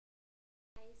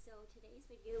So today's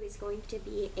video is going to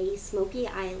be a smoky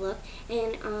eye look,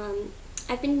 and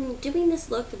I've been doing this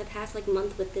look for the past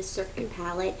month with this certain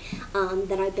palette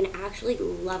that I've been actually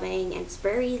loving, and it's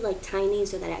very tiny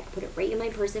so that I can put it right in my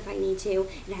purse if I need to.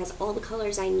 It has all the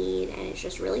colors I need, and it's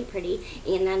just really pretty,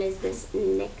 and that is this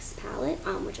NYX palette,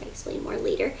 which I explain more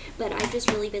later, but I've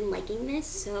just really been liking this.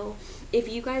 So if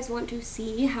you guys want to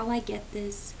see how I get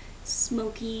this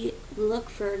smoky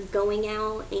look for going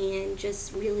out and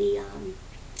just really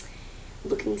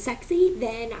looking sexy,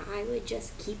 then I would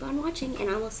just keep on watching, and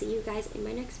I will see you guys in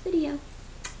my next video.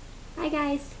 Bye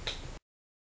guys!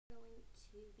 I'm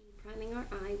going to be priming our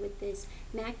eye with this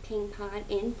MAC Paint Pot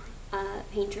in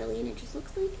Painterly, and it just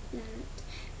looks like that.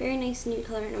 Very nice nude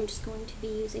color, and I'm just going to be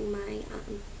using my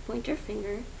pointer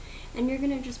finger, and you're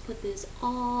going to just put this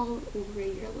all over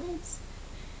your lids.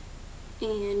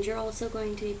 And you're also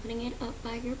going to be putting it up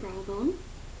by your brow bone.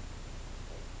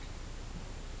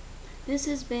 This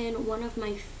has been one of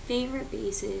my favorite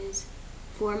bases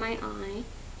for my eye.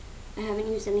 I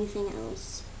haven't used anything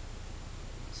else.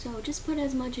 So just put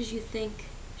as much as you think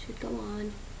should go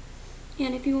on.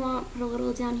 And if you want, put a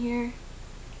little down here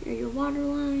near your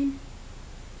waterline.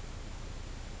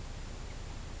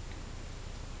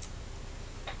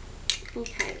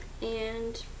 Okay,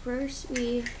 and first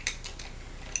we'll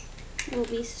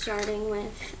be starting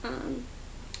with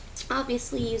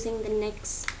obviously using the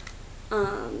NYX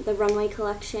the Runway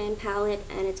Collection palette,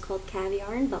 and it's called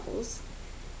Caviar and Bubbles,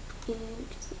 and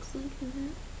it just looks like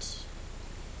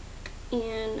that.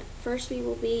 And first we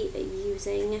will be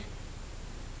using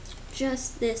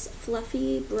just this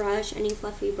fluffy brush, any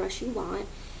fluffy brush you want,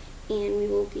 and we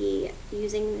will be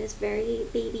using this very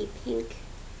baby pink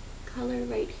color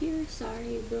right here.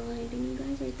 Sorry, blinding you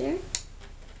guys right there.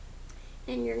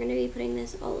 And you're going to be putting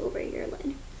this all over your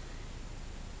lid.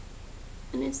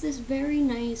 And it's this very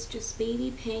nice, just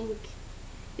baby pink.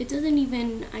 It doesn't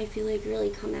even, I feel like, really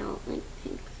come out like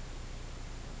pink.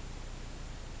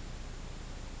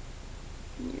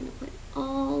 And you're going to put it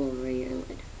all over your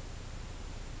lid.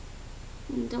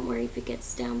 And don't worry if it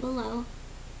gets down below.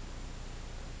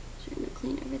 So you're going to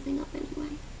clean everything up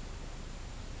anyway.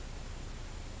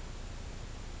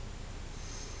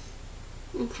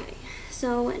 Okay,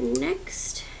 so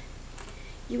next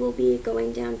you will be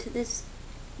going down to this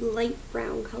light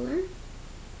brown color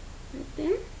right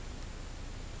there,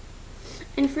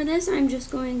 and for this I'm just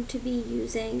going to be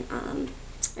using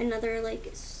another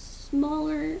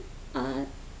smaller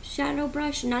shadow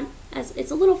brush, not as,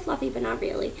 it's a little fluffy but not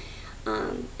really,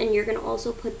 and you're going to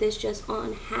also put this just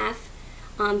on half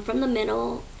from the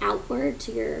middle outward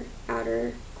to your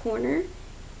outer corner.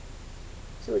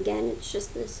 So again, it's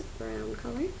just this brown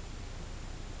color.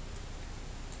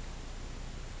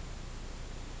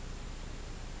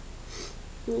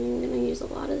 And I'm going to use a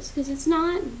lot of this because it's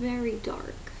not very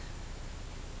dark,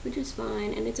 which is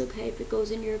fine, and it's okay if it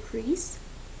goes in your crease.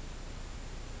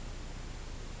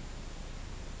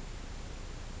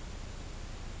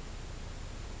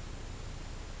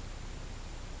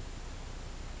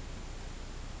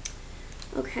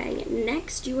 Okay,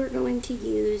 next you are going to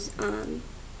use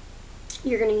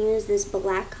this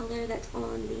black color that's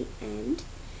on the end,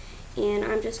 and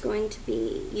I'm just going to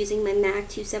be using my MAC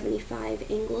 275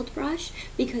 angled brush,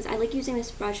 because I like using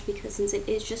this brush because since it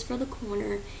is just for the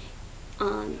corner,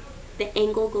 the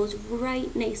angle goes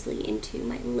right nicely into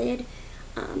my lid.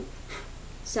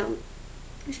 So I'm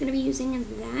just going to be using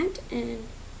that, and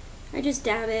I just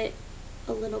dab it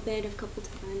a little bit, a couple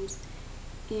times,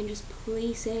 and just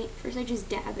place it. First I just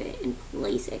dab it and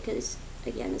place it because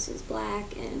again this is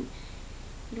black and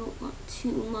you don't want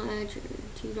too much or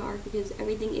too dark because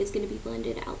everything is going to be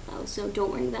blended out though, so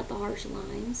don't worry about the harsh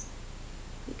lines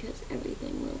because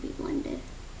everything will be blended.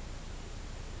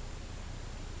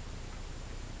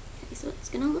 Okay, so it's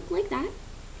going to look like that.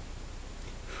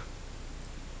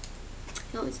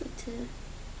 I always like to...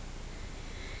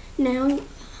 Now,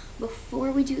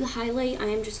 before we do the highlight, I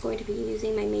am just going to be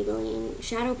using my Maybelline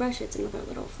shadow brush. It's another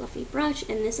little fluffy brush,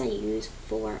 and this I use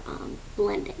for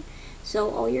blending.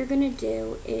 So all you're going to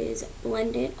do is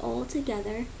blend it all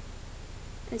together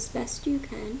as best you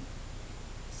can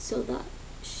so that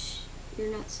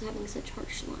you're not having such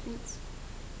harsh lines.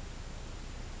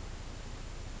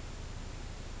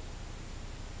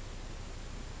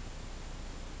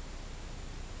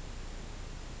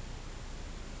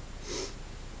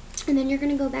 And then you're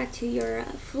going to go back to your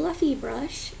fluffy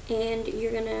brush, and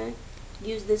you're going to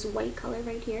use this white color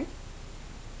right here.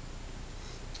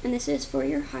 And this is for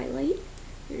your highlight.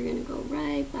 You're going to go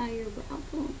right by your brow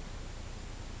bone.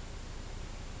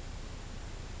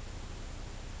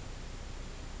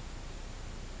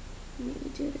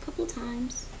 Maybe do it a couple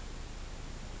times.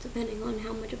 depending on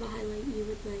how much of a highlight you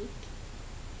would like.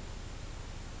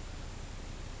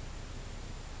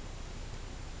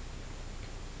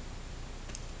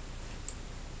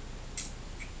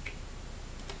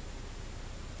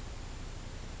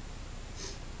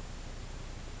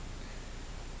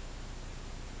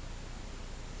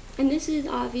 And this is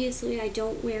obviously, I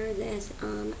don't wear this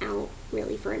out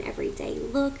really for an everyday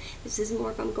look. This is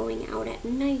more if I'm going out at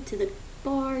night to the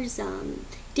bars,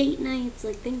 date nights,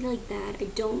 like things like that. I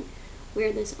don't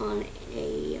wear this on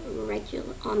the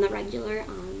regular,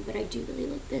 but I do really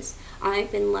like this.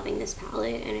 I've been loving this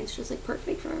palette, and it's just like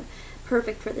perfect for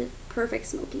the perfect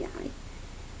smoky eye.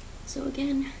 So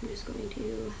again, I'm just going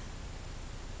to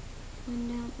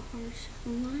blend out the harsh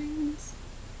lines.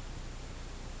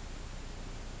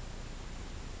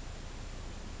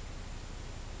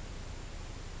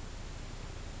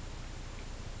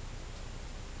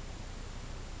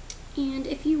 And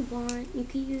if you want, you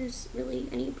can use really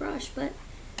any brush, but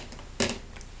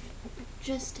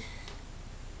just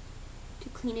to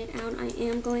clean it out, I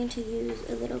am going to use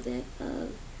a little bit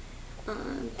of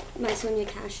my Sonia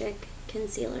Kashuk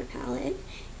concealer palette,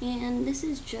 and this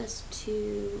is just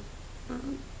to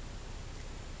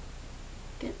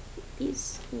get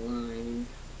these lines.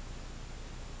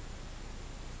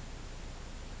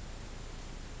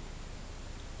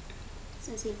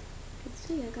 So as you can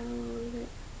see, I got a little bit.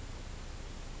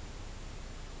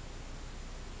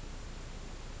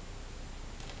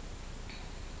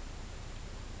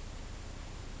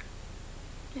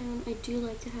 Down. I do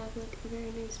like to have like a very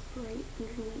nice bright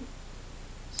underneath.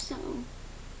 So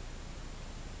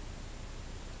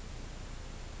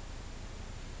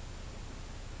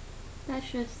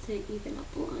that's just to even up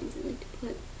the lines. I like to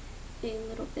put a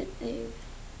little bit of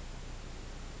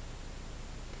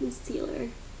concealer,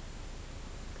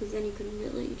 because then you can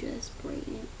really just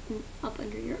brighten it up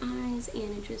under your eyes,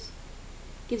 and it just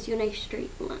gives you a nice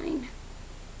straight line.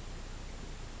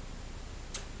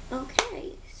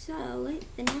 Okay, so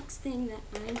the next thing that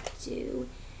I do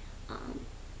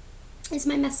is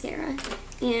my mascara,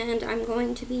 and I'm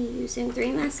going to be using 3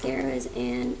 mascaras,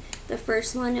 and the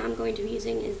first one I'm going to be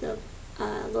using is the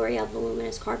L'Oreal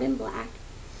Voluminous Carbon Black,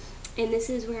 and this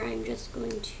is where I'm just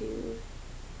going to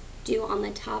do on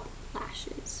the top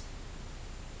lashes.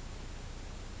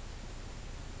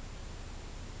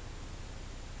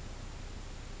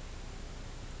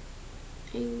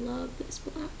 I love this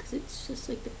black because it's just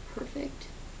like the perfect,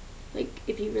 like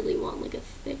if you really want like a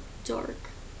thick, dark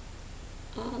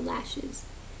lashes.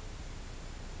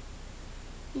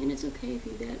 And it's okay if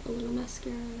you get a little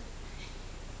mascara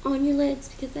on your lids,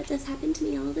 because that does happen to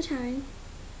me all the time.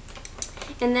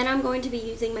 And then I'm going to be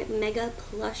using my Mega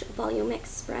Plush Volume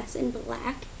Express in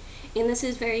black, and this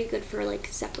is very good for like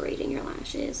separating your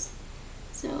lashes.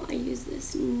 So I use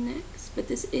this next, but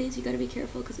this is, you gotta be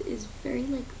careful because it is very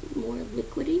like more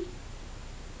liquidy.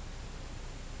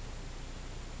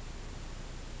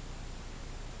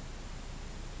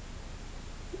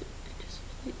 I just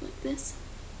like this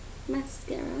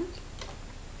mascara.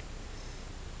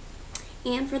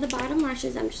 And for the bottom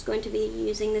lashes, I'm just going to be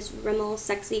using this Rimmel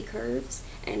Sexy Curves,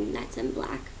 and that's in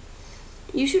black.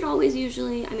 You should always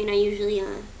usually, I usually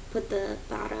put the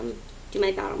bottom, do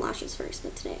my bottom lashes first,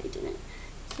 but today I didn't.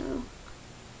 So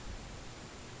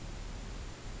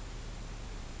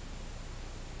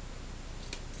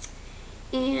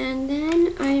and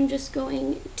then I'm just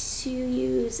going to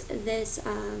use this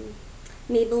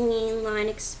Maybelline Line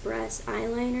Express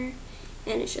eyeliner,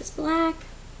 and it's just black.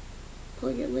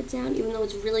 Pull your lids down, even though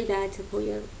it's really bad to pull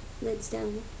your lids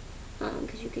down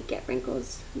because you could get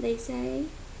wrinkles, they say,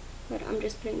 but I'm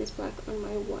just putting this black on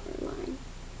my waterline.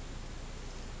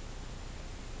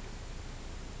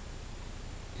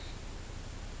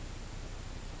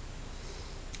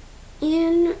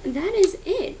 And that is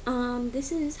it.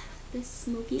 This is this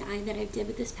smoky eye that I did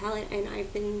with this palette, and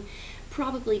I've been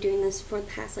probably doing this for the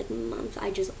past like month.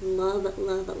 I just love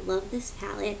this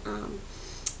palette.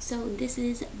 So this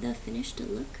is the finished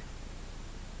look.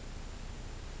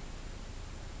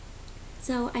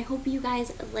 So I hope you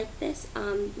guys like this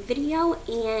video,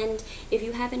 and if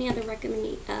you have any other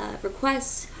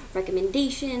requests,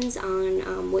 recommendations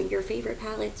on what your favorite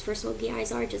palettes for smoky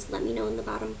eyes are, just let me know in the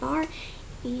bottom bar.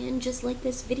 And just like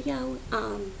this video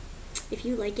if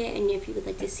you like it, and if you would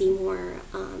like to see more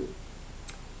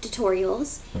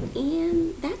tutorials.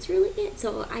 And that's really it.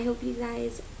 So I hope you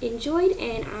guys enjoyed,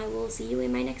 and I will see you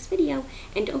in my next video.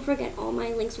 And don't forget, all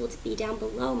my links will be down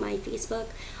below: my Facebook,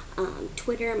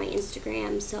 Twitter, my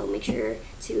Instagram, so make sure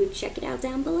to check it out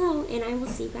down below, and I will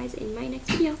see you guys in my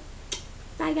next video.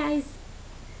 Bye guys.